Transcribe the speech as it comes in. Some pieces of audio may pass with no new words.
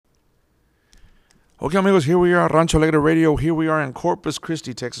Okay, amigos, here we are at Rancho Alegre Radio. Here we are in Corpus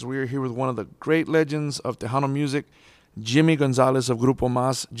Christi, Texas. We are here with one of the great legends of Tejano music, Jimmy Gonzalez of Grupo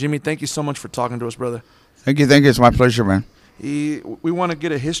Mas. Jimmy, thank you so much for talking to us, brother. Thank you. It's my pleasure, man. We want to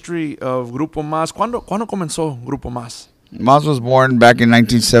get a history of Grupo Mas. ¿Cuándo comenzó Grupo Mas? Mas was born back in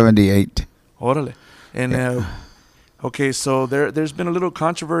 1978. Órale. And, okay, so there's been a little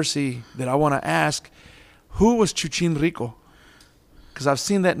controversy that I want to ask. Who was Chuchin Rico? Because I've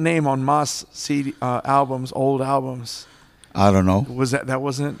seen that name on Mas CD albums, old albums. I don't know. Was that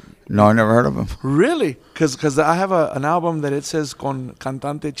wasn't? No, I never heard of him. Really? Because I have an album that it says con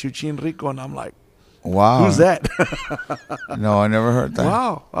cantante Chuchin Rico, and I'm like, Wow. who's that? No, I never heard that.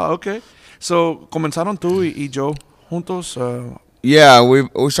 Wow. Okay. So comenzaron tú y yo juntos. Yeah, we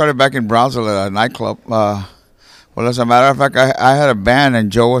started back in Brownsville at a nightclub. Well, as a matter of fact, I had a band, and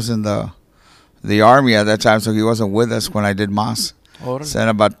Joe was in the army at that time, so he wasn't with us when I did Mas. Órale. So then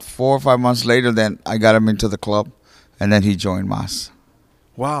about 4 or 5 months later, then I got him into the club, and then he joined Mas.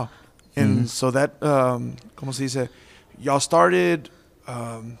 Wow. And so that, ¿cómo se dice? Y'all started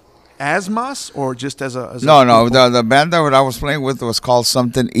as Mas or just as a No. The band that I was playing with was called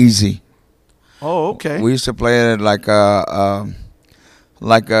Something Easy. Oh, okay. We used to play it at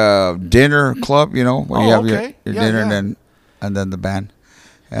like a dinner club, you know, where you have your dinner and then the band.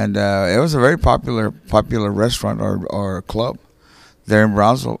 And it was a very popular restaurant or club there in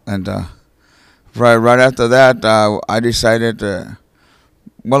Brownsville. And right after that, I decided, I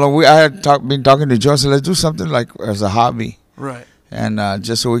had been talking to Joe, so let's do something like as a hobby. Right. And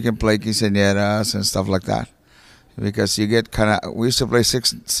just so we can play quinceañeras and stuff like that. Because you get we used to play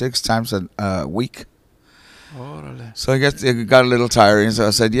six times a week. Órale. So I guess it got a little tiring. So I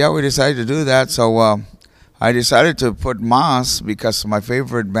said, yeah, we decided to do that. So I decided to put Mas because my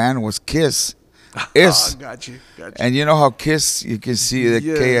favorite band was Kiss. Got you. And you know how Kiss, you can see the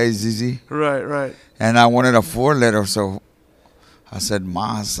K-I-Z-Z? Right. And I wanted a 4-letter, so I said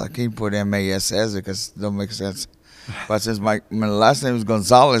Mas. I can't put M-A-S-S because it don't make sense. But since my last name is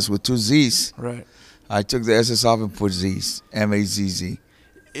Gonzalez with 2 Z's, Right. I took the S off and put Z's, M-A-Z-Z.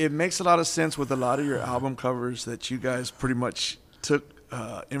 It makes a lot of sense with a lot of your album covers that you guys pretty much took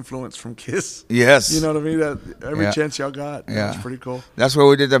influence from Kiss. Yes. You know what I mean? That every Yeah. chance y'all got. Yeah. That's pretty cool. That's where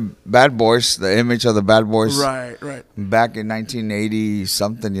we did the Bad Boys, the image of the Bad Boys. Right. Back in 1980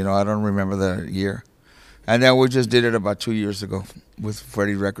 something, you know, I don't remember the year. And then we just did it about 2 years ago with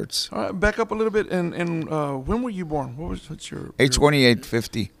Freddie Records. All right, back up a little bit. And when were you born? What's your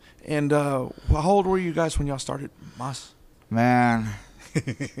 8/28/50. And how old were you guys when y'all started Mas? Man,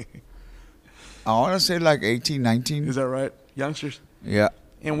 I want to say like 18, 19. Is that right? Youngsters? Yeah.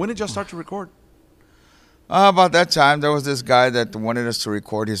 And when did y'all start to record? About that time, there was this guy that wanted us to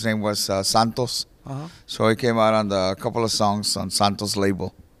record. His name was Santos. Uh-huh. So he came out on a couple of songs on Santos'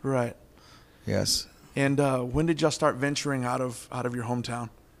 label. Right. Yes. And when did y'all start venturing out of your hometown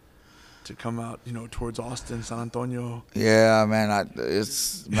to come out, you know, towards Austin, San Antonio? Yeah, man.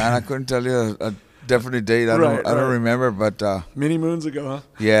 I couldn't tell you a definite date. I don't remember, but Many moons ago, huh?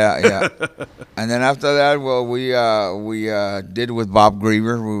 yeah. And then after that, well, we did with Bob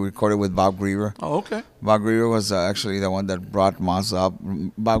Griever. We recorded with Bob Griever. Oh, okay. Bob Griever was actually the one that brought Mas up.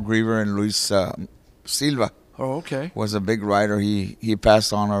 Bob Griever and Luis Silva Oh, okay. was a big writer. He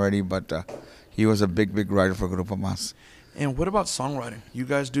passed on already, but he was a big writer for Grupo Mas. And what about songwriting? You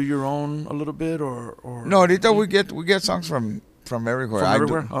guys do your own a little bit, or No, Rita, we get songs from everywhere. from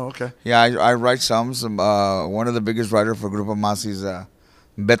everywhere? Oh, okay. Yeah, I write songs. One of the biggest writers for Grupo Mas is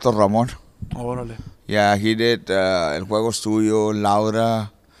Beto Ramon. Órale. Yeah, he did El Juego es Tuyo,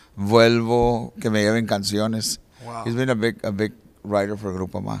 Laura, Vuelvo, Que Me Lleven Canciones. Wow. He's been a big writer for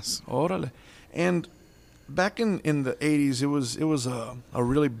Grupo Mas. Órale. And back in the 80s, it was a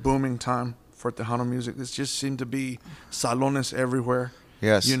really booming time for Tejano music. This just seemed to be salones everywhere.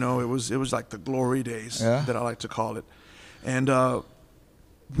 Yes. You know, it was like the glory days Yeah. that I like to call it. And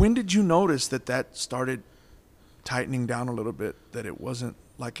when did you notice that started tightening down a little bit, that it wasn't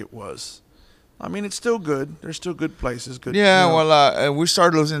like it was? I mean, it's still good. There's still good places. Good. Yeah, you know. well, we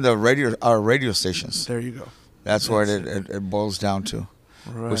started losing our radio stations. There you go. That's what it boils down to.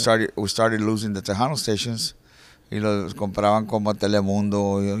 Right. We started losing the Tejano stations. You know, compraban como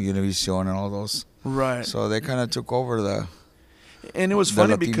Telemundo, Univision, and all those. Right. So they kind of took over the. And it was the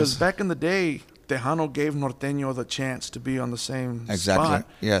funny Latinos. because back in the day, Tejano gave Norteño the chance to be on the same Exactly. spot.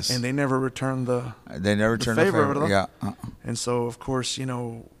 Yes. And they never returned the turned the favor, favor. ¿verdad? Yeah. And so, of course, you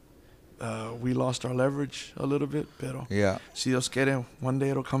know, we lost our leverage a little bit, pero Yeah. si Dios quiere, one day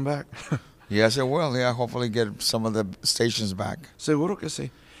it'll come back. Yes, it will. Yeah, hopefully get some of the stations back. Seguro que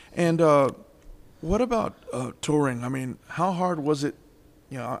sí. And what about touring? I mean, how hard was it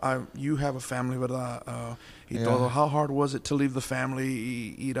you know, you have a family, ¿verdad? Y todo. How hard was it to leave the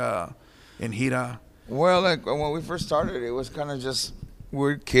family, ir en gira? Well, like when we first started, it was kind of just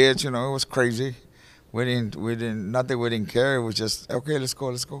we're kids, you know. It was crazy. Not that we didn't care. It was just okay. Let's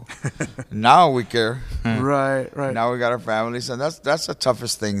go. Now we care. Right. Now we got our families, and that's the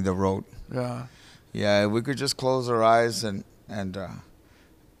toughest thing. The road. Yeah. Yeah. If we could just close our eyes and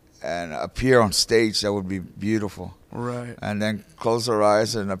appear on stage, that would be beautiful. Right. And then close our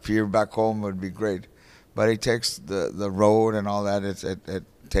eyes and appear back home would be great. But it takes the road and all that. It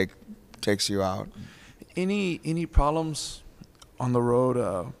takes you out. Any problems on the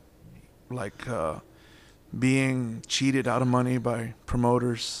road, like being cheated out of money by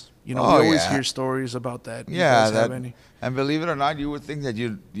promoters? You know, we always hear stories about that. And believe it or not, you would think that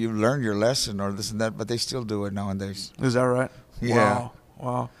you learned your lesson or this and that, but they still do it nowadays. Is that right? Yeah.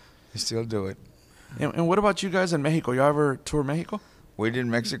 Wow. They still do it. And what about you guys in Mexico? You ever tour Mexico? We did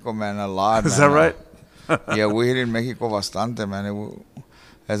Mexico, man, a lot. Is that right? Yeah, we hit in Mexico bastante, man.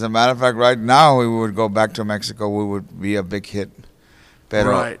 As a matter of fact, right now we would go back to Mexico. We would be a big hit.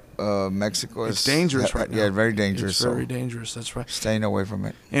 Pero, right. Mexico it's dangerous right now. Yeah, very dangerous. It's very dangerous. That's right. Staying away from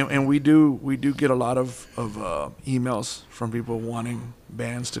it. And we do get a lot of emails from people wanting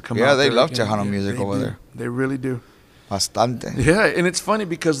bands to come out. Yeah, they love Tejano music over there. They really do. Bastante. Yeah, and it's funny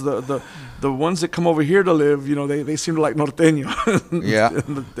because the ones that come over here to live, you know, they seem to like norteño. Yeah.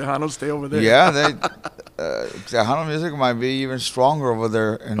 The Tejanos stay over there. Yeah, Tejano music might be even stronger over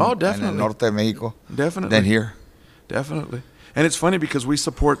there in Norte de Mexico. Definitely. Than here. Definitely. And it's funny because we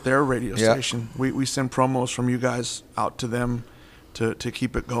support their radio station. We send promos from you guys out to them to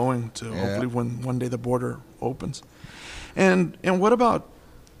keep it going to hopefully when one day the border opens. And what about,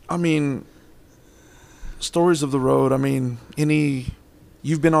 I mean, stories of the road? I mean,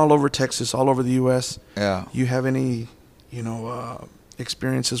 you've been all over Texas, all over the U.S. Yeah. You have any,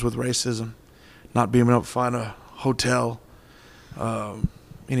 experiences with racism, not being able to find a hotel,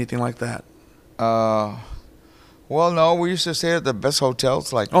 anything like that? Well, no, we used to stay at the best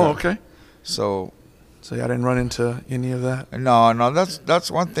hotels. Okay. So I didn't run into any of that? No, that's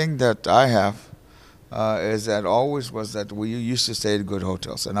one thing that I have, is that always was that we used to stay at good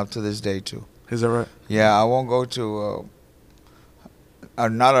hotels, and up to this day, too. Is that right? Yeah, I won't go to, I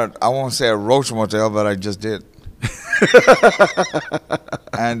won't say a Roach motel, but I just did.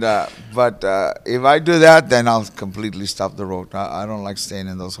 But if I do that, then I'll completely stop the road. I don't like staying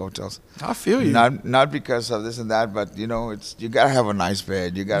in those hotels. I feel you. Not because of this and that, but you gotta have a nice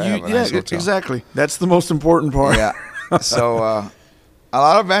bed. You gotta have a nice hotel. Exactly. That's the most important part. Yeah. So a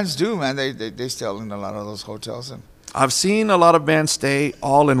lot of bands do, man. They stay in a lot of those hotels. And I've seen a lot of bands stay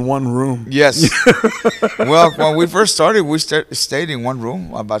all in one room. Yes. Well, when we first started, we stayed in one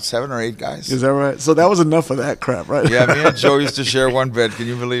room, about 7 or 8 guys. Is that right? So that was enough of that crap, right? Yeah, me and Joe used to share one bed. Can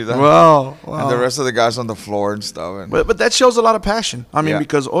you believe that? Wow. And the rest of the guys on the floor and stuff. But that shows a lot of passion. I mean,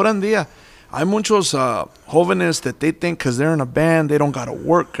 because hoy en día hay muchos jóvenes that they think because they're in a band, they don't got to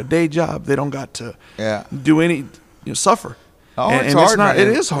work a day job. They don't got to do any, suffer. Oh, it's hard. It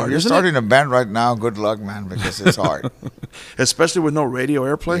is hard. If you're starting a band right now, good luck, man, because it's hard. Especially with no radio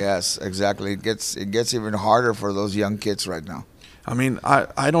airplay. Yes, exactly. It gets even harder for those young kids right now. I mean,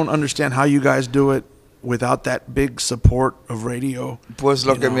 I don't understand how you guys do it without that big support of radio. Pues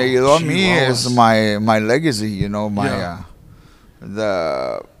lo que me ayudó a mí is my legacy,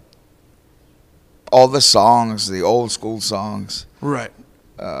 all the songs, the old school songs. Right.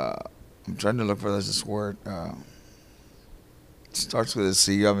 I'm trying to look for this word. Starts with a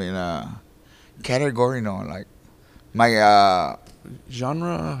C. I mean, category, like my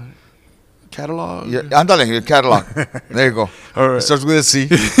genre, catalog. Yeah, andale, catalog. There you go. All right. It starts with a C.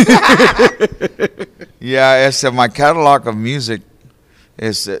 Yeah, it's my catalog of music.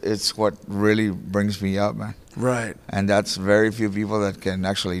 It's what really brings me up, man. Right. And that's very few people that can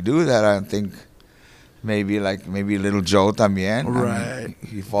actually do that. I think maybe little Joe también. Right. I mean,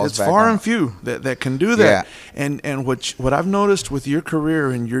 he falls it's back far on. and few that can do that. Yeah. And what I've noticed with your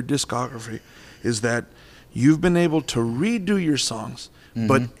career and your discography is that you've been able to redo your songs,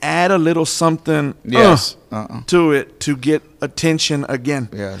 but add a little something to it to get attention again.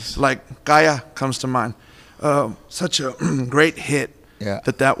 Yes. Like Kaya comes to mind. Such a great hit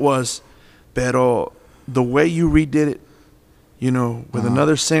that was. Pero the way you redid it, with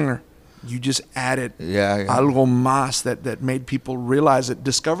another singer, you just added algo más that made people realize it,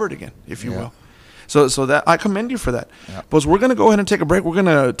 discover it again, if you will. So that I commend you for that. Yeah. But we're going to go ahead and take a break. We're going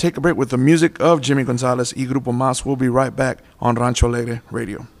to take a break with the music of Jimmy Gonzalez y Grupo Más. We'll be right back on Rancho Alegre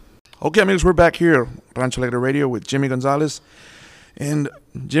Radio. Okay, amigos, we're back here, Rancho Alegre Radio with Jimmy Gonzalez. And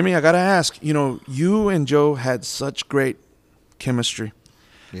Jimmy, I got to ask, you and Joe had such great chemistry.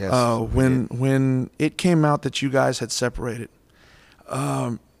 Yes. When it came out that you guys had separated,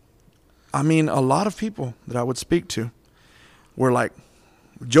 I mean, a lot of people that I would speak to were like,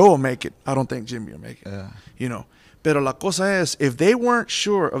 Joe will make it. I don't think Jimmy will make it. Yeah. You know. Pero la cosa es, if they weren't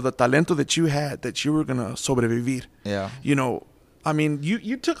sure of the talento that you had, that you were going to sobrevivir, Yeah. you know, I mean,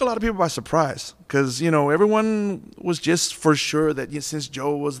 you took a lot of people by surprise because, you know, everyone was just for sure that since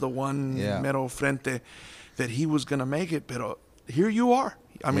Joe was the one mero frente, that he was going to make it. Pero here you are.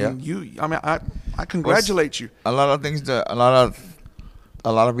 I mean, I congratulate you. A lot of things that a lot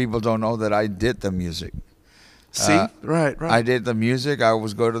of people don't know that I did the music. See, right. I did the music. I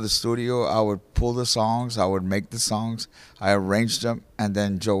would go to the studio. I would pull the songs. I would make the songs. I arranged them, and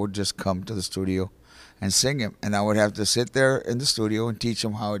then Joe would just come to the studio and sing them. And I would have to sit there in the studio and teach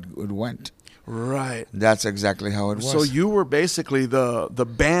him how it went. Right. That's exactly how it was. So you were basically the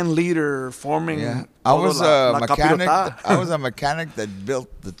band leader forming. Yeah. I was a mechanic. I was a mechanic that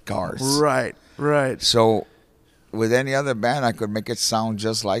built the cars. Right. So with any other band, I could make it sound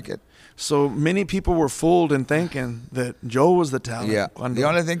just like it. So many people were fooled in thinking that Joe was the talent. Yeah. The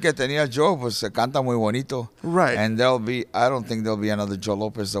only thing que tenía Joe was se canta muy bonito. Right. And I don't think there'll be another Joe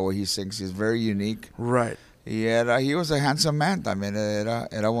Lopez the way he sings. He's very unique. Right. He was a handsome man también.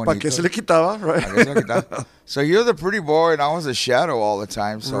 Era bonito. ¿Para qué se le quitaba? Right. So you're the pretty boy, and I was a shadow all the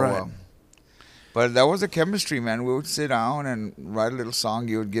time. So, right. But that was a chemistry, man. We would sit down and write a little song.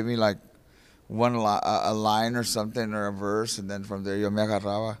 You would give me like a line or something or a verse, and then from there yo me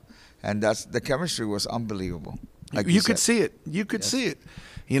agarraba. And the chemistry was unbelievable. Like you could see it. You could see it.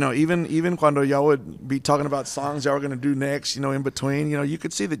 You know, even cuando y'all would be talking about songs y'all were going to do next, you know, in between, you know, you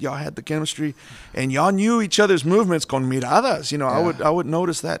could see that y'all had the chemistry and y'all knew each other's movements con miradas. You know, I would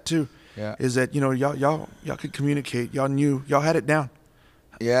notice that too. Yeah. Is that, you know, y'all could communicate. Y'all knew. Y'all had it down.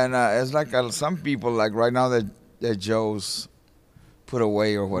 Yeah, and it's like some people, like right now that Joe's put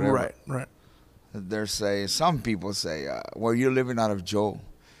away or whatever. Right. Some people say, well, you're living out of Joe.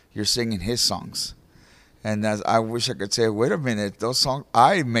 You're singing his songs. And I wish I could say, wait a minute, those songs,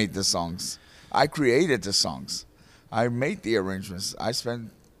 I made the songs. I created the songs. I made the arrangements. I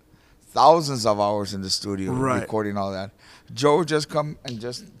spent thousands of hours in the studio recording all that. Joe just come and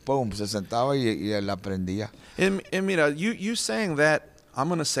just, boom, se sentaba y la aprendía. And mira, you saying that, I'm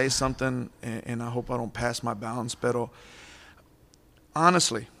going to say something, and I hope I don't pass my bounds, pero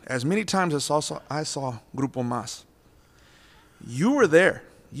honestly, as many times as I saw Grupo Más, you were there.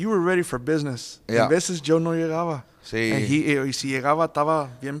 You were ready for business. Yeah. A veces Joe no llegaba. Sí. Y si llegaba, estaba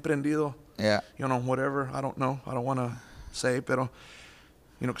bien prendido. Yeah. You know, whatever. I don't know. I don't want to say, pero,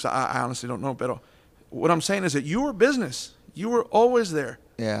 you know, because I honestly don't know. Pero what I'm saying is that you were business. You were always there.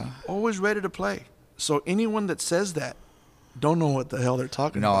 Yeah. Always ready to play. So anyone that says that don't know what the hell they're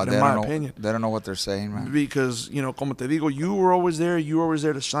talking about, in my opinion. They don't know what they're saying, man. Because, you know, como te digo, you were always there. You were always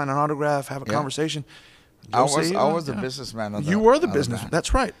there to sign an autograph, have a conversation. I was the businessman of You were the businessman.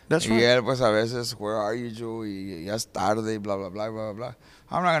 That's right. That's right. Yeah, pues a veces, where are you, Joe? Ya es tarde, blah, blah, blah, blah, blah.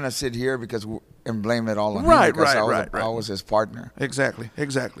 I'm not going to sit here and blame it all on him because I was his partner. Exactly.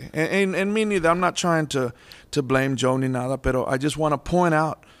 And me neither. I'm not trying to blame Joe ni nada, pero I just want to point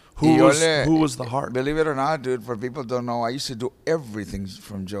out who was the heart. Believe it or not, dude, for people who don't know, I used to do everything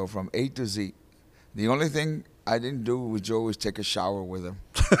from Joe, from A to Z. The only thing I didn't do with Joe was take a shower with him.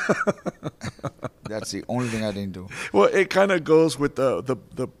 That's the only thing I didn't do. Well, it kind of goes with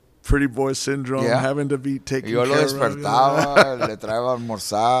the pretty boy syndrome, having to be taken care of. Yo lo despertaba, le traía a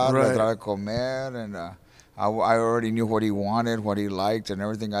almorzar, le traía a comer, and I already knew what he wanted, what he liked, and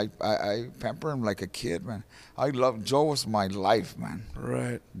everything. I pamper him like a kid, man. Joe was my life, man.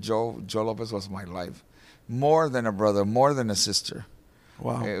 Right. Joe Lopez was my life. More than a brother, more than a sister.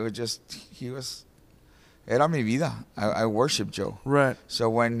 Wow. It was just, era mi vida. I worshiped Joe. Right. So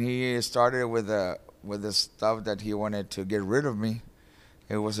when he started with the stuff that he wanted to get rid of me,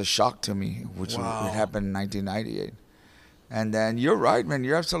 it was a shock to me, which happened in 1998. And then you're right, man.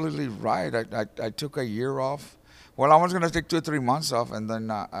 You're absolutely right. I took a year off. Well, I was going to take 2 or 3 months off, and then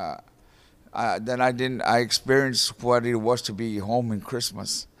I didn't. I experienced what it was to be home in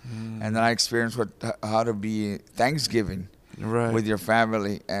Christmas, and then I experienced how to be Thanksgiving. Right. With your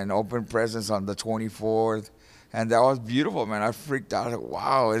family and open presents on the 24th. And that was beautiful, man. I freaked out.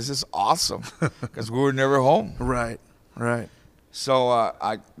 Wow, this is awesome. Because we were never home. Right. So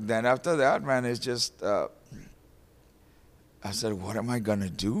then after that, man, it's just, I said, what am I going to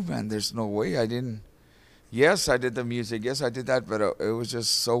do, man? There's no way. Yes, I did the music. Yes, I did that. But it was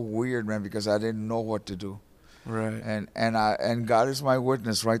just so weird, man, because I didn't know what to do. Right. And God is my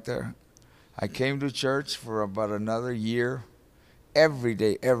witness right there. I came to church for about another year, every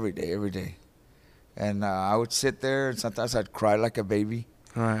day. And I would sit there, and sometimes I'd cry like a baby.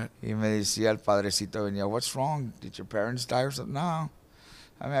 Right. Y me decía el padrecito, venía, what's wrong? Did your parents die or something? No,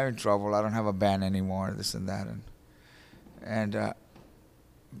 I'm having trouble. I don't have a band anymore, this and that. And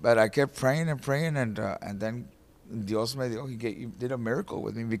but I kept praying and praying, and then Dios me dio, he did a miracle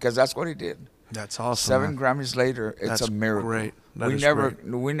with me, because that's what he did. That's awesome. 7 Grammys later, it's that's a miracle. Great.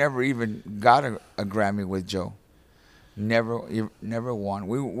 We never even got a Grammy with Joe. Never won.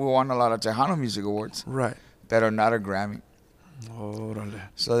 We won a lot of Tejano Music Awards. Right. Pero not a Grammy. Órale.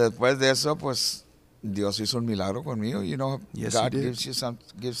 So después de eso, pues Dios hizo un milagro conmigo. You know, yes, God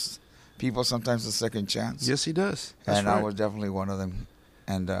gives people sometimes a second chance. Yes, he does. That's and right. I was definitely one of them.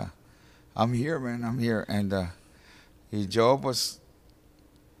 And I'm here, man. I'm here. And Joe was,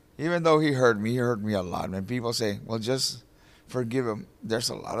 even though he hurt me a lot. When people say, well, just forgive him, there's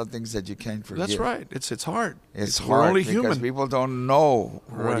a lot of things that you can't forgive. That's right. It's hard. It's hard. We're only because human. People don't know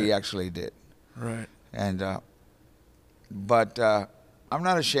what Right. he actually did. Right. And but I'm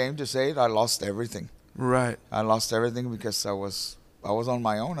not ashamed to say it. I lost everything. Right. I lost everything because I was on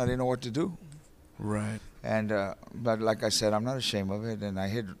my own. I didn't know what to do. Right. And but like I said, I'm not ashamed of it, and I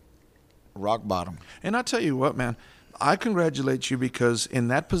hit rock bottom. And I tell you what, man, I congratulate you, because in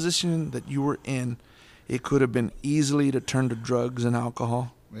that position that you were in, it could have been easily to turn to drugs and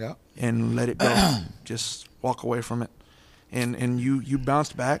alcohol. Yeah. And let it go. Just walk away from it. And you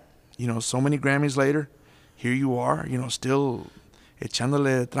bounced back, so many Grammys later. Here you are, still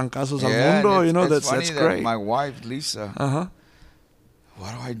echándole trancazos al mundo, it's funny that's that great. My wife, Lisa,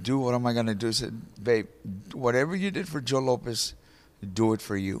 what do I do? What am I going to do? I said, babe, whatever you did for Joe Lopez, do it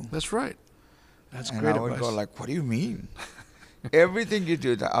for you. That's right. That's and great I would advice. go like, what do you mean? Everything you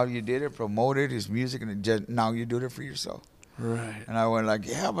do, how you did it, promoted his music, and now you do it for yourself. Right. And I went like,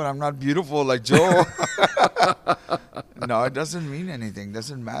 yeah, but I'm not beautiful like Joe. No, it doesn't mean anything. It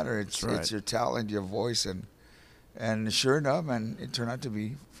doesn't matter. It's your talent, your voice, and sure enough, man, it turned out to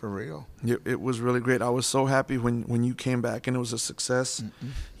be for real. It was really great. I was so happy when you came back and it was a success.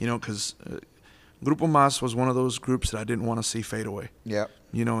 Because Grupo Más was one of those groups that I didn't want to see fade away. Yeah.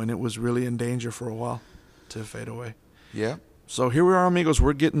 And it was really in danger for a while to fade away. Yeah. So here we are, amigos.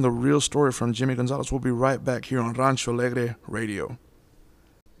 We're getting the real story from Jimmy Gonzalez. We'll be right back here on Rancho Alegre Radio.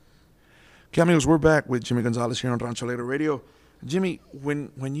 Okay, amigos, we're back with Jimmy Gonzalez here on Rancho Alegre Radio. Jimmy,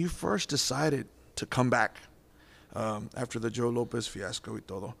 when you first decided to come back after the Joe Lopez fiasco y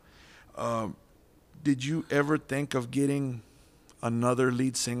todo, did you ever think of getting another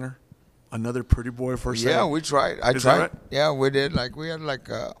lead singer, another pretty boy for sale? Yeah, we tried. I Is tried. that right? Yeah, we did. We had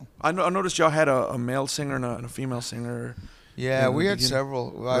I noticed y'all had a male singer and a female singer. Yeah, we had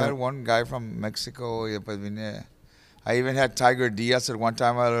several. I had one guy from Mexico. I even had Tiger Diaz at one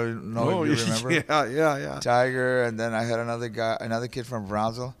time. I don't know if you remember. Yeah. Tiger, and then I had another kid from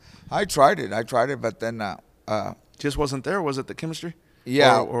Brownsville. I tried it, but then just wasn't there. Was it the chemistry?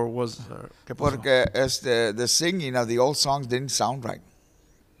 Yeah, or was ¿qué pasó? Porque the singing of the old songs didn't sound right.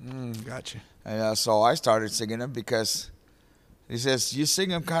 Gotcha. So I started singing them because he says, you sing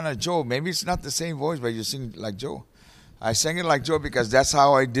them kind of Joe. Maybe it's not the same voice, but you sing like Joe. I sang it like Joe because that's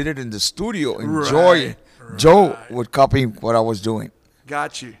how I did it in the studio. Joe would copy what I was doing.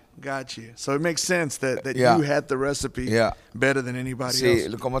 Got you. So it makes sense that you had the recipe better than anybody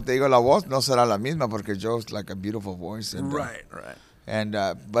else. Como te digo, la voz no será la misma porque Joe's like a beautiful voice. And, right. And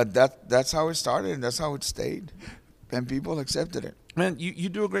but that's how it started, and that's how it stayed, and people accepted it. Man, you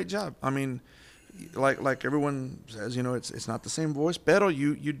do a great job. I mean, like everyone says, it's not the same voice, pero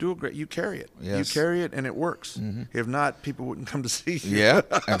you do a great. You carry it. Yes. You carry it, and it works. Mm-hmm. If not, people wouldn't come to see you. Yeah,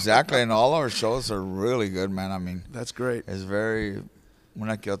 exactly. And all our shows are really good, man. I mean, that's great. It's very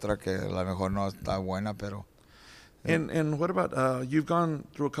una que otra que la mejor no está buena, pero. And what about you've gone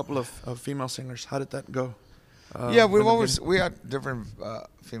through a couple of female singers? How did that go? Yeah, we had different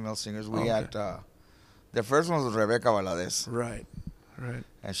female singers. We had the first one was Rebecca Valadez. Right.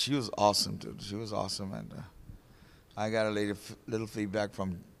 And she was awesome, dude. She was awesome, and I got a little feedback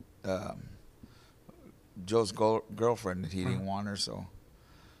from Joe's girlfriend that he didn't want her, so.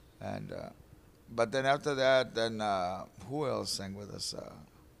 And but then after that, who else sang with us?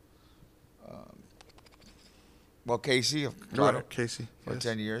 Well, Casey of Claro, right, Casey for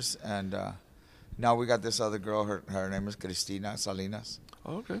 10 years, and now we got this other girl. Her name is Cristina Salinas.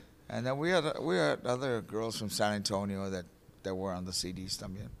 Oh, okay. And then we had other girls from San Antonio that were on the CDs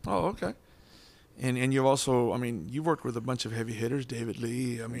también. Oh, okay. And you've also, you've worked with a bunch of heavy hitters, David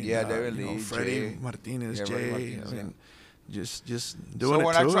Lee. David Lee, Freddie Jay. Martinez, Yeah, Jay. Martinez, just doing it. So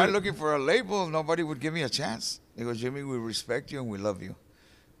when I tried looking for a label, nobody would give me a chance. They go, Jimmy, we respect you and we love you,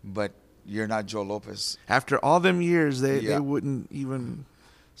 but you're not Joe Lopez. After all them years, they wouldn't even.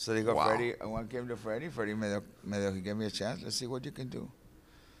 So they go, wow. Freddie. One came to Freddie. Freddie he gave me a chance. Let's see what you can do.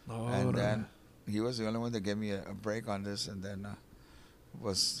 And then he was the only one that gave me a break on this, and then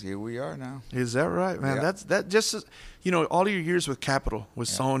here we are now. Is that right, man? Yeah. That just, you know, all of your years with Capitol, with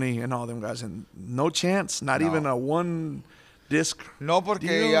Sony and all them guys, and no chance, not even a one disc. No,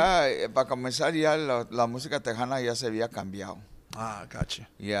 porque ya para comenzar ya la música tejana ya se había cambiado. Ah, gotcha.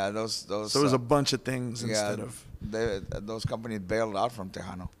 Yeah, those. So it was a bunch of things instead of. Those companies bailed out from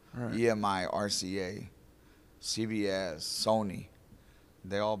Tejano. Right. EMI, RCA, CBS, Sony.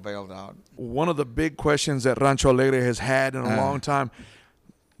 They all bailed out. One of the big questions that Rancho Alegre has had in a long time,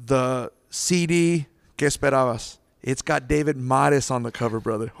 the CD, ¿Qué esperabas? It's got David Mares on the cover,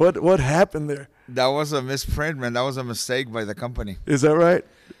 brother. What happened there? That was a misprint, man. That was a mistake by the company. Is that right?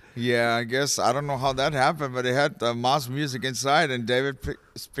 Yeah, I guess. I don't know how that happened, but it had Moss music inside and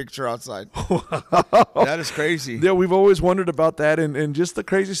David's picture outside. That is crazy. Yeah, we've always wondered about that and just the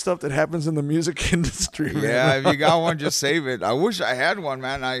crazy stuff that happens in the music industry. Yeah, if you got one, just save it. I wish I had one,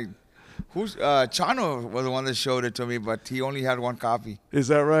 man. Chano was the one that showed it to me, but he only had one copy. Is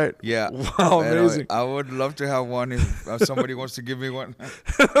that right? Yeah. Wow, amazing. I would love to have one if somebody wants to give me one.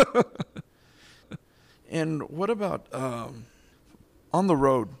 And what about on the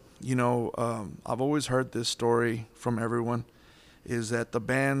road? You know, I've always heard this story from everyone, is that the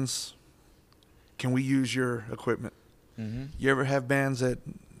bands, can we use your equipment? Mm-hmm. You ever have bands that,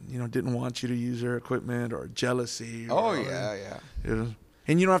 you know, didn't want you to use their equipment or jealousy? Yeah.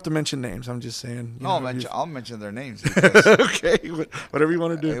 And you don't have to mention names. I'm just saying. I'll mention their names. Okay, whatever you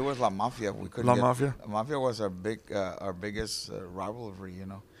want to do. It was La Mafia. Mafia? Mafia was our biggest rivalry, you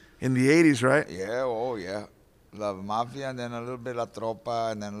know. In the 80s, right? Yeah, yeah. La Mafia, and then a little bit La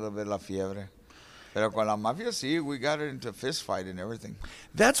Tropa, and then a little bit La Fiebre. Pero con La Mafia, we got it into a fist fight and everything.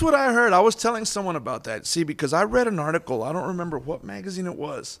 That's what I heard. I was telling someone about that. See, because I read an article. I don't remember what magazine it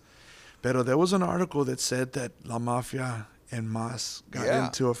was. Pero there was an article that said that La Mafia and Mas got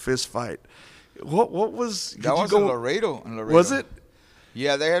into a fist fight. What was... That was in Laredo. Was it?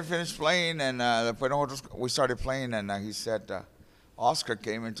 Yeah, they had finished playing, and we started playing, and he said... Oscar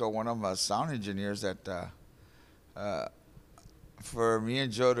came and told one of my sound engineers that for me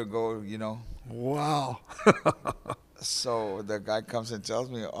and Joe to go, you know. Wow. So the guy comes and tells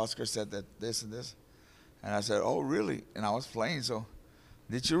me, Oscar said that this and this. And I said, oh, really? And I was playing, so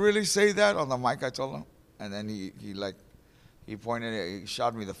did you really say that on the mic? I told him. And then he pointed, he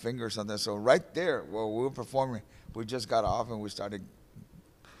shot me the finger or something. So right there, while we were performing, we just got off and we started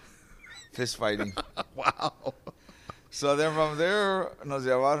fist fighting. Wow. So then from there,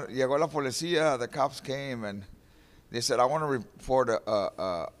 llegó la policía, the cops came, and they said, I want to report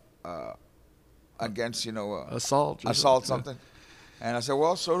against, you know... assault something. And I said,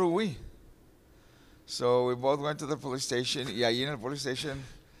 well, so do we. So we both went to the police station, y ahí en el police station,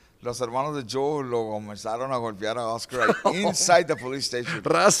 los hermanos de Joe lo comenzaron a golpear a Oscar inside the police station.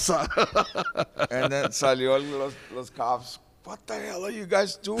 Raza. And then salió los cops, what the hell are you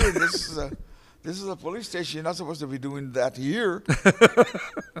guys doing? This is a police station. You're not supposed to be doing that here.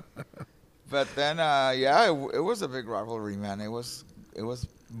 But then, it was a big rivalry, man. It was,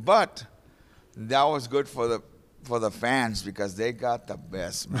 but that was good for the fans because they got the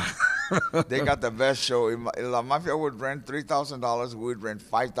best, man. They got the best show. La Mafia would rent $3,000. We'd rent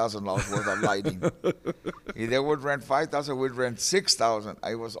 $5,000 worth of lighting. If they would rent $5,000, we'd rent $6,000.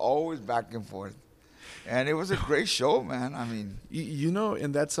 I was always back and forth. And it was a great show, man. I mean, you know,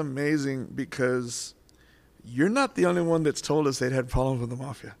 and that's amazing because you're not the only one that's told us they'd had problems with the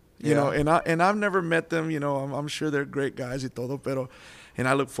Mafia. You know, and I've never met them. You know, I'm sure they're great guys y todo, and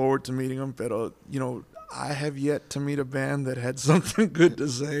I look forward to meeting them. Pero, you know, I have yet to meet a band that had something good to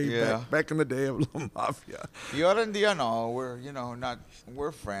say back in the day of La Mafia. Y ahora en día no,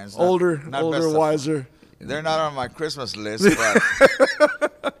 we're friends. Older, wiser. They're not on my Christmas list, but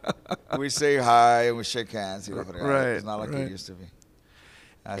we say hi and we shake hands. Right. It's not like it used to be.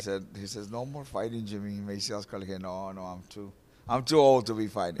 He says, no more fighting, Jimmy. Me dice Oscar, no, I'm too old to be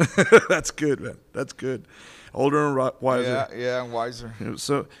fighting. That's good, man. That's good. Older and wiser. Yeah, and wiser.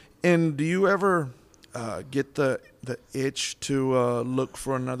 So, and do you ever get the itch to look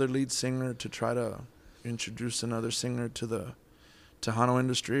for another lead singer to try to introduce another singer to the Tejano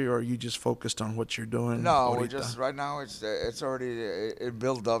industry, or are you just focused on what you're doing? No, we're just right now. It's already it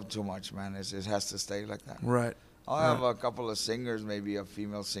built up too much, man. It has to stay like that. Right. I'll have a couple of singers, maybe a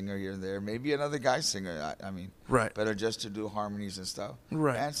female singer here and there, maybe another guy singer. I mean, right. Better just to do harmonies and stuff.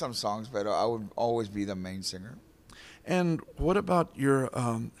 Right. And some songs, but I would always be the main singer. And what about your?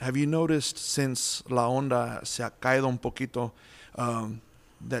 Have you noticed since La Onda se ha caído un poquito?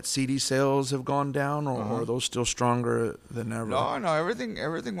 That CD sales have gone down, or are those still stronger than ever? No, everything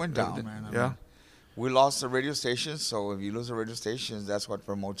went down, man. I mean, We lost the radio stations, so if you lose the radio stations, that's what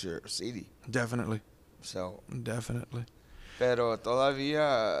promotes your CD. Definitely. So. Definitely. Pero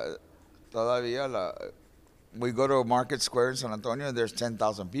todavía we go to Market Square in San Antonio and there's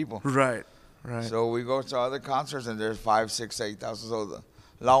 10,000 people. Right. Right. So we go to other concerts and there's 5, 6, 8,000. So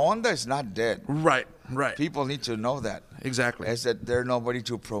La Onda is not dead. Right. Right. People need to know that. Exactly. It's that there's nobody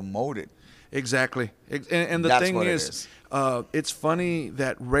to promote it. Exactly. And the thing is, it's funny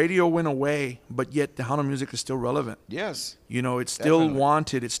that radio went away, but yet Tejano music is still relevant. Yes. You know, it's still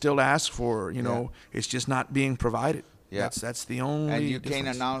wanted. It's still asked for. You know, it's just not being provided. Yeah. That's the only And you difference.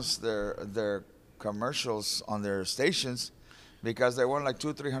 can't announce their commercials on their stations because they want like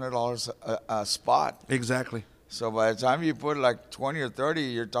 $200-300 a spot. Exactly. So by the time you put like 20 or 30,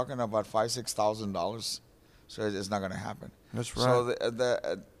 you're talking about $5,000-6,000. So it's not going to happen. That's right. So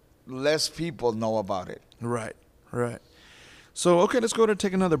the less people know about it. Right. Right. So, okay, let's go to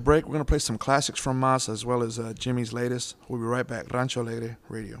take another break. We're going to play some classics from Mas as well as Jimmy's latest. We'll be right back. Rancho Alegre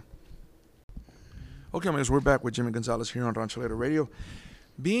Radio. Okay, amigos, we're back with Jimmy Gonzalez here on Rancho Alegre Radio.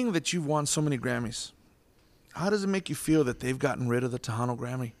 Being that you've won so many Grammys, how does it make you feel that they've gotten rid of the Tejano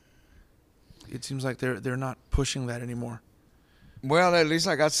Grammy? It seems like they're not pushing that anymore. Well, at least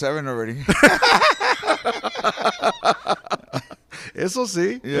I got 7 already. Eso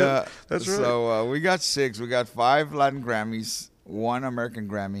sí. Yeah. That's right. So we got 6. We got 5 Latin Grammys, 1 American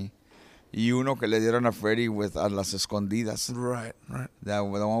Grammy, y uno que le dieron a Freddie with A Las Escondidas. Right, right. The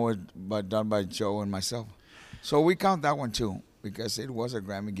one done by Joe and myself. So we count that one too because it was a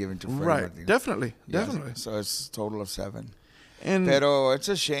Grammy given to Freddie. Right, Martinez. definitely, Yeah, definitely. So it's a total of 7. Pero it's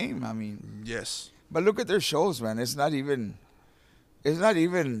a shame. I mean, yes. But look at their shows, man. It's not even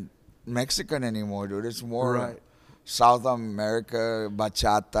Mexican anymore, dude. It's more South America,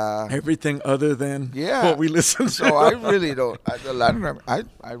 bachata, everything other than what we listen to. So I really don't. The Latin Grammy,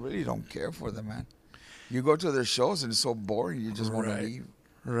 I really don't care for them, man. You go to their shows and it's so boring. You just want to leave.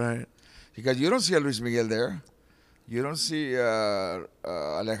 Right. Because you don't see a Luis Miguel there. You don't see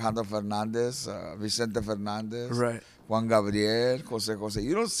Alejandro Fernandez, Vicente Fernandez, Juan Gabriel, Jose.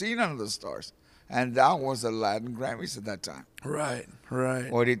 You don't see none of the stars. And that was the Latin Grammys at that time. Right, right.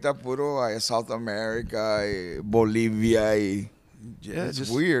 Ahorita puro South America, Bolivia. Yeah, it's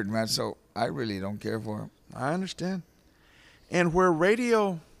just weird, man. So I really don't care for them. I understand. And where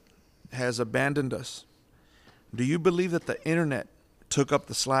radio has abandoned us, do you believe that the internet took up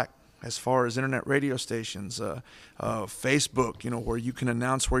the slack as far as internet radio stations, Facebook, where you can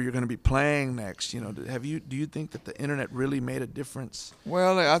announce where you're going to be playing next? Do you think that the internet really made a difference?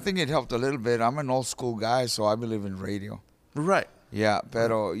 Well, I think it helped a little bit. I'm an old school guy, so I believe in radio. Right. Yeah,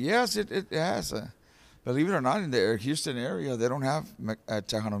 pero yes, it has. Believe it or not, in the Houston area, they don't have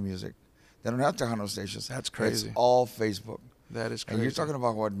Tejano music. They don't have Tejano stations. That's crazy. It's all Facebook. That is crazy. And you're talking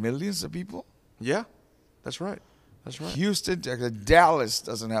about, what, millions of people? Yeah, that's right. That's right. Houston, Texas, Dallas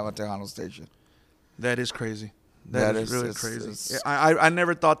doesn't have a Tejano station. That is crazy. That is really crazy. I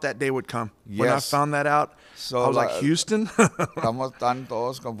never thought that day would come. Yes. When I found that out, I was like, Houston? Estamos tan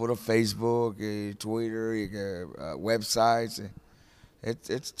todos con puro Facebook, y Twitter, y websites.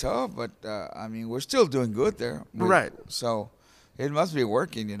 It's tough, but I mean, we're still doing good there. Right. So it must be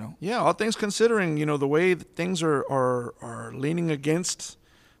working, Yeah, all things considering, the way that things are leaning against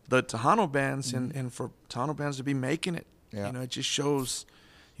the Tejano bands and for Tejano bands to be making it. Yeah. It just shows,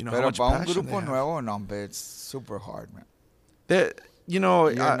 how much passion they have. Nuevo, no, it's super hard, man. If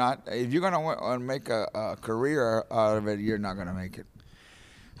you're gonna make a career out of it, you're not gonna make it.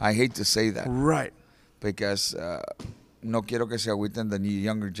 I hate to say that. Right. Because no quiero que se agüiten the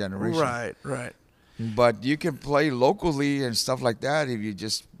younger generation. Right. But you can play locally and stuff like that if you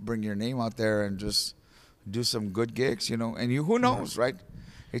just bring your name out there and just do some good gigs, And who knows, right?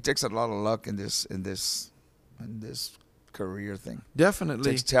 It takes a lot of luck in this career thing. Definitely.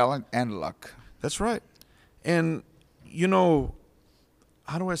 It takes talent and luck. That's right. And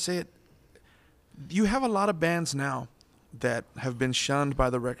how do I say it? You have a lot of bands now that have been shunned by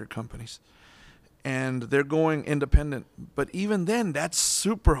the record companies, and they're going independent. But even then, that's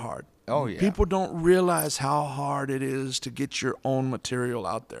super hard. Oh, yeah. People don't realize how hard it is to get your own material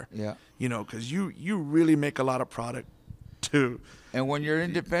out there. Yeah. Because you really make a lot of product too. And when you're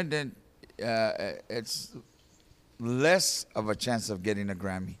independent, it's less of a chance of getting a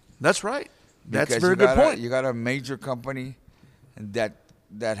Grammy. That's right. That's a very good point. You got a major company that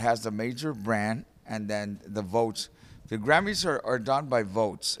has the major brand, and then the votes. The Grammys are done by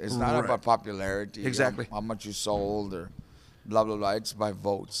votes. It's not about popularity. Exactly. How much you sold or blah, blah, blah. It's by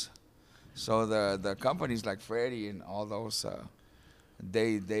votes. So the companies like Freddie and all those,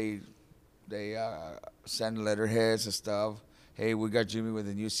 they send letterheads and stuff. Hey, we got Jimmy with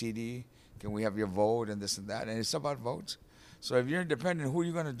a new CD. Can we have your vote and this and that? And it's about votes. So if you're independent, who are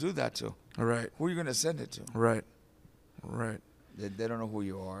you going to do that to? Right. Who are you going to send it to? Right. Right. They don't know who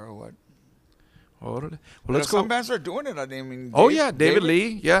you are or what. Well, let's go. Some bands are doing it. I mean, David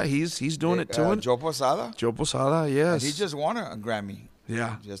Lee. Yeah, he's doing it too. Joe Posada. Joe Posada, yes. And he just won a Grammy.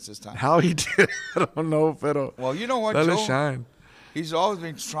 Yeah. Just this time. How he did, I don't know, pero. Well, you know what, let Joe? it shine. He's always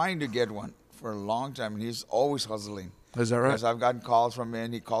been trying to get one for a long time, and he's always hustling. Is that right? Because I've gotten calls from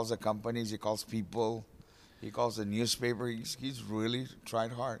him. He calls the companies. He calls people. He calls the newspaper. He's really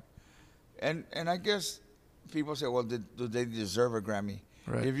tried hard. And I guess people say, well, do they deserve a Grammy?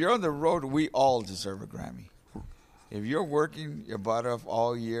 Right. If you're on the road, we all deserve a Grammy. If you're working your butt off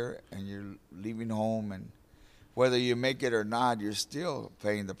all year and you're leaving home, and whether you make it or not, you're still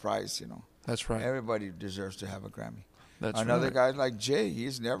paying the price, you know. That's right. Everybody deserves to have a Grammy. That's Another right. guy like Jay,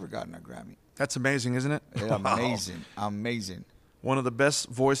 he's never gotten a Grammy. That's amazing, isn't it? It's amazing. Amazing. One of the best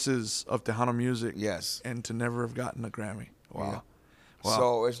voices of Tejano music. Yes. And to never have gotten a Grammy. Wow. Yeah. Wow.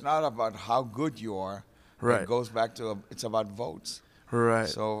 So it's not about how good you are. Right. It goes back to, it's about votes. Right.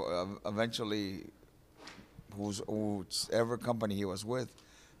 So eventually, whoever company he was with,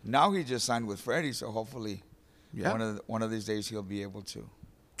 now he just signed with Freddie. So hopefully, one of these days he'll be able to.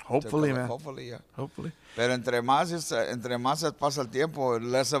 Hopefully, man. Hopefully, yeah. Hopefully. Pero entre más pasa el tiempo,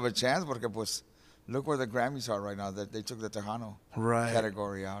 less of a chance, porque pues, look where the Grammys are right now. That they took the Tejano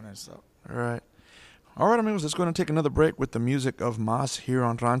category out and stuff. Right. All right, amigos, let's go and take another break with the music of Mas here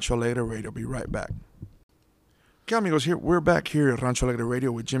on Rancho Alegre Radio. Be right back. Okay, amigos, we're back here at Rancho Alegre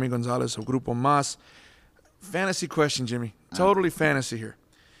Radio with Jimmy Gonzalez of Grupo Mas. Fantasy question, Jimmy. Totally fantasy here.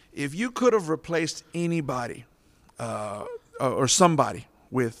 If you could have replaced anybody or somebody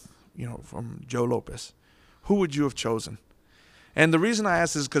with, from Joe Lopez, who would you have chosen? And the reason I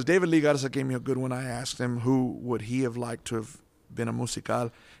asked is because David Lee Garza gave me a good one. I asked him who would he have liked to have been a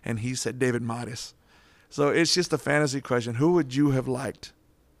musical, and he said David Mares. So it's just a fantasy question. Who would you have liked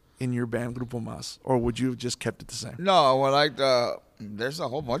in your band Grupo Mas, or would you have just kept it the same? No, well, there's a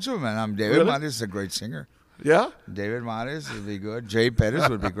whole bunch of them, man. David Mares is a great singer. Yeah? David Mares would be good. Jay Perez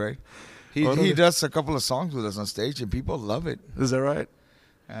would be great. He does a couple of songs with us on stage, and people love it. Is that right?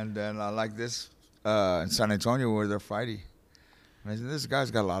 And then I like this in San Antonio, where they're Friday. I said, this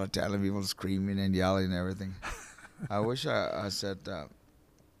guy's got a lot of talent. People screaming and yelling and everything. I wish I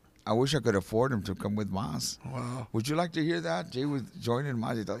wish I could afford him to come with Mas. Wow. Would you like to hear that? Jay was joining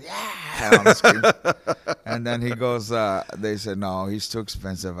Mas. He thought, yeah. And then he goes, they said, no, he's too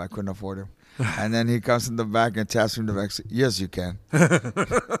expensive. I couldn't afford him. And then he comes in the back and taps me in the back. Says, yes, you can.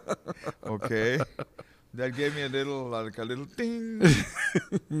 Okay. That gave me a little ding.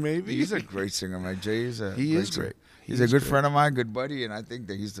 Maybe. He's a great singer, man. Jay is a He great is singer. great. He's a good friend of mine, good buddy, and I think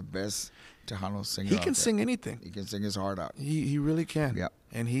that he's the best Tejano singer. He can sing anything. He can sing his heart out. He really can. Yeah.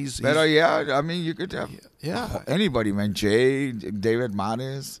 And he's But yeah, I mean, you could have anybody, man. Jay, David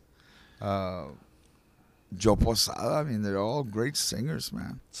Mares, Joe Posada. I mean, they're all great singers,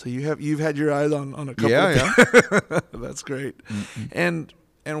 man. So you've had your eyes on a couple. Yeah. That's great. Mm-hmm.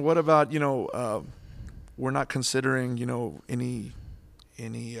 And what about we're not considering any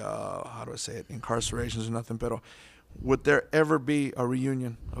how do I say it, incarcerations or nothing, but would there ever be a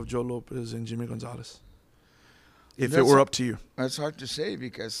reunion of Joe Lopez and Jimmy Gonzalez if it were up to you? That's hard to say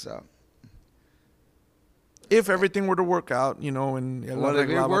because if everything were to work out, and well, if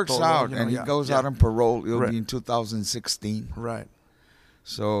it works out and he goes out on parole, it'll be in 2016. Right.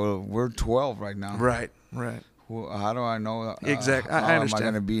 So we're 12 right now. Right. Well, how do I know? Exactly. How I understand. am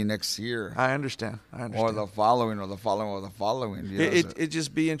I going to be next year? I understand. Or the following. It'd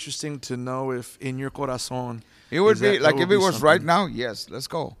just be interesting to know if in your corazón. It would be like if it was something. Right now. Yes, let's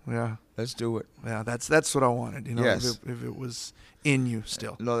go. Yeah, let's do it. Yeah, that's what I wanted. Yes. if it was in you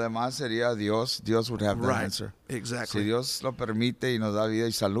still. Lo demás sería Dios. Dios would have the answer. Exactly. Si Dios lo permite y nos da vida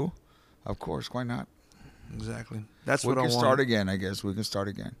y salud, of course, why not? Exactly. That's what I wanted. We can start again. I guess we can start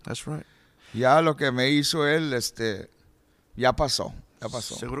again. That's right. Ya lo que me hizo él, ya pasó.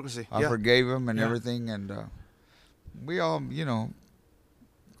 Seguro que sí. I forgave him and everything, and we all,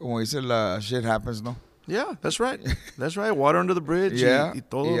 como dice, shit happens, no? Yeah, that's right. That's right. Water under the bridge. Yeah. Y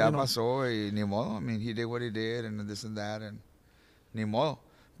todo, ya pasó, y ni modo. I mean, he did what he did, and this and that, and ni modo.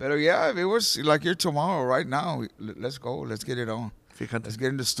 But yeah, if it was like here tomorrow, right now, let's go. Let's get it on. Fíjate. Let's get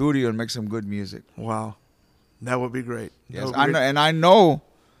in the studio and make some good music. Wow. That would be great. Yes, I know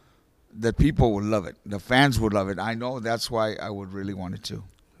that people would love it. The fans would love it. I know that's why I would really want it to.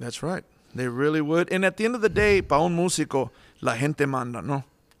 That's right. They really would. And at the end of the day, pa un músico, la gente manda, ¿no?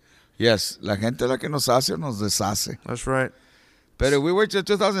 Yes, la gente la que nos hace o nos deshace. That's right. But if we wait till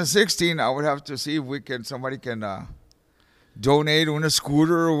 2016, I would have to see if somebody can donate on a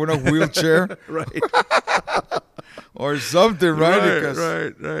scooter or on a wheelchair. Right. Or something, right?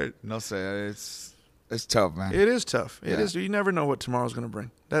 Right. No sé, it's tough, man. It is tough. It is. You never know what tomorrow's going to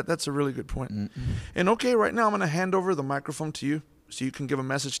bring. That's a really good point. Mm-hmm. And okay, right now I'm going to hand over the microphone to you so you can give a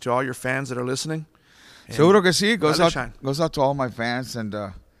message to all your fans that are listening. Seguro que sí. Goes out to all my fans. And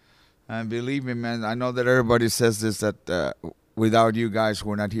believe me, man, I know that everybody says this, that without you guys,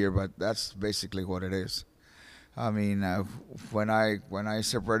 we're not here. But that's basically what it is. I mean, when I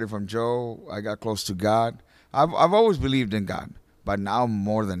separated from Joe, I got close to God. I've always believed in God, but now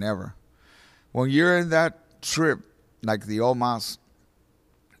more than ever. When you're in that trip, like the old Mas,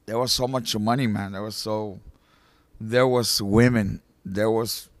 there was so much money, man. There was women, there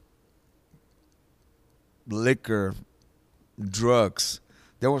was liquor, drugs.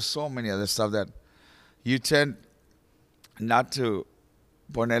 There was so many other stuff that you tend not to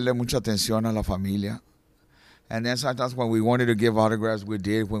ponerle mucha atención a la familia. And then sometimes when we wanted to give autographs, we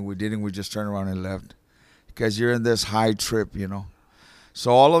did. When we didn't, we just turned around and left. Because you're in this high trip, you know.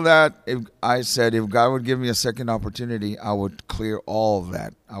 So all of that, if God would give me a second opportunity, I would clear all of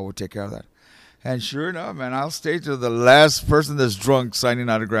that. I would take care of that. And sure enough, man, I'll stay to the last person that's drunk signing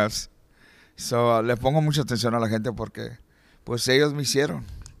autographs. So le pongo mucha atención a la gente porque pues ellos me hicieron.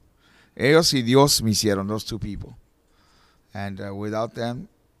 Ellos y Dios me hicieron, those two people. And without them,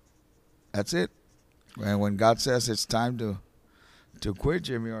 that's it. And when God says it's time to quit,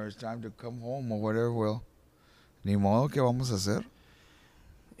 Jimmy, or it's time to come home or whatever, well, ni modo, ¿qué vamos a hacer?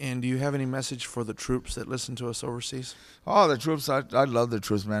 And do you have any message for the troops that listen to us overseas? Oh, the troops! I love the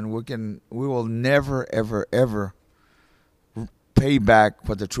troops, man. We will never, ever, ever pay back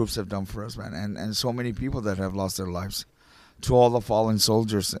what the troops have done for us, man. And so many people that have lost their lives. To all the fallen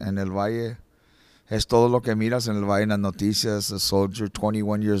soldiers en el Valle, es todo lo que miras en el Valle en las noticias. A soldier,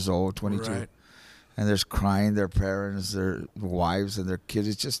 21 years old, 22, right. And there's crying, their parents, their wives, and their kids.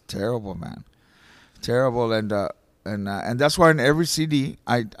 It's just terrible, man. Terrible, and that's why in every CD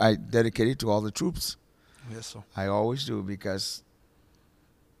I dedicate it to all the troops. Yes, so I always do because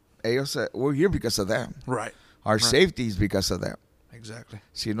we're here because of them. Right. Our safety is because of them. Exactly.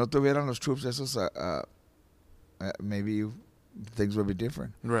 Si no tuvieran los troops, maybe things would be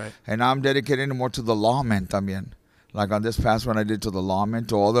different. Right. And I'm dedicating it more to the lawmen también. Like on this past one I did to the lawmen,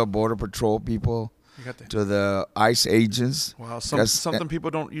 to all the Border Patrol people, to the ICE agents. Wow, something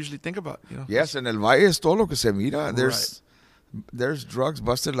people don't usually think about. You know? Yes, and el Valle es todo lo que se mira. There's drugs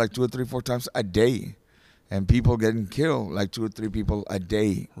busted like 2 or 3, 4 times a day, and people getting killed like 2 or 3 people a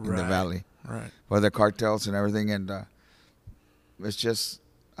day in the valley. Right. By the cartels and everything, and it's just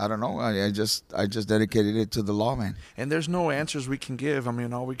I don't know. I just dedicated it to the lawman. And there's no answers we can give. I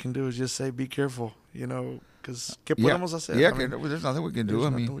mean, all we can do is just say, be careful. You know, because ¿qué podemos hacer? Yeah, there's nothing we can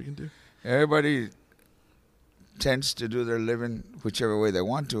do. Everybody tends to do their living whichever way they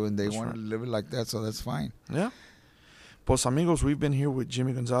want to, and they want to live it like that, so that's fine. Yeah. Pues amigos, we've been here with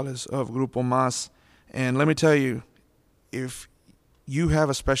Jimmy Gonzalez of Grupo Mas, and let me tell you, if you have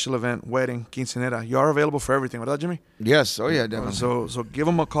a special event, wedding, quinceañera, you are available for everything, ¿verdad, Jimmy? Yes, oh yeah, definitely. So give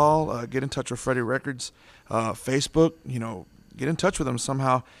them a call, get in touch with Freddie Records, Facebook, get in touch with them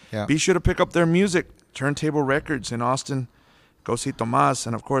somehow. Yeah. Be sure to pick up their music, Turntable Records in Austin, Cosito Mas,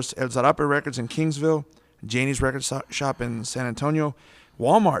 and of course El Zarape Records in Kingsville, Janie's Record Shop in San Antonio,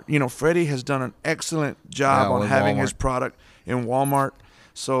 Walmart. Freddie has done an excellent job on having his product in Walmart.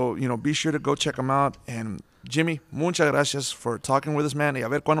 So, be sure to go check them out. And Jimmy, muchas gracias for talking with us, man. Y a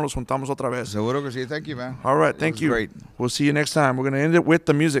ver cuándo nos juntamos otra vez. Seguro que sí. Thank you, man. All right, thank you. Great. We'll see you next time. We're going to end it with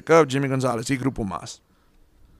the music of Jimmy Gonzalez y Grupo Mas.